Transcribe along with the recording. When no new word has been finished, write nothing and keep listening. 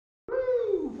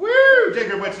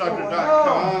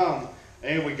JakerWitchDoctor.com.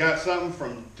 And we got something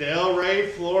from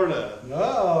Delray, Florida.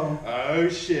 No. Oh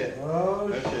shit.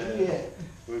 Oh shit.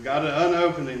 We've got an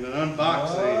unopening, an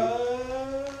unboxing.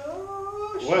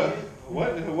 Oh shit.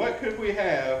 What could we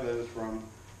have that is from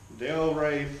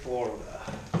Delray, Florida?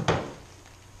 I don't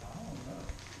know.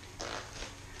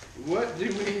 What do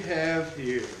we have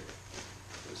here?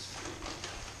 Let's see.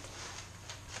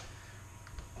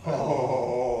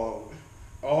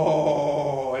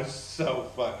 Oh, it's so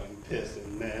fucking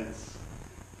pissing mints.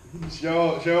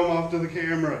 Show them off to the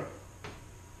camera.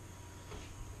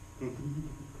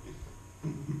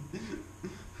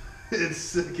 It's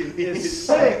sickening. It's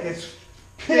sick. It's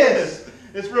piss.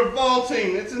 It's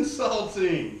revolting. It's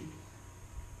insulting.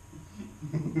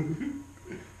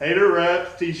 Hater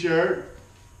Reps t-shirt.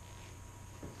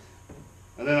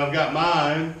 And then I've got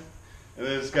mine. And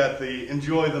then it's got the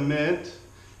Enjoy the Mint.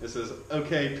 It says,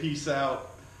 okay, peace out.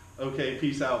 Okay,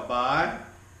 peace out, bye.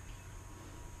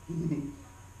 And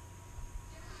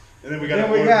then we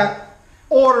got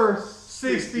order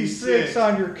 66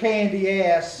 on your candy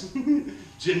ass.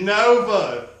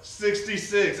 Genavo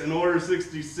 66 and order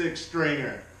 66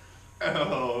 stringer.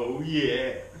 Oh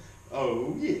yeah.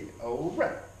 Oh yeah. All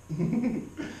right.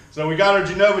 So we got our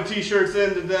Genova t-shirts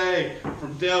in today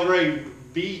from Delray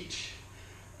Beach.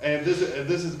 And this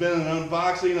has been an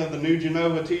unboxing of the new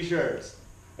Genova t-shirts.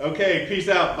 Okay, peace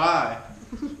out. Bye.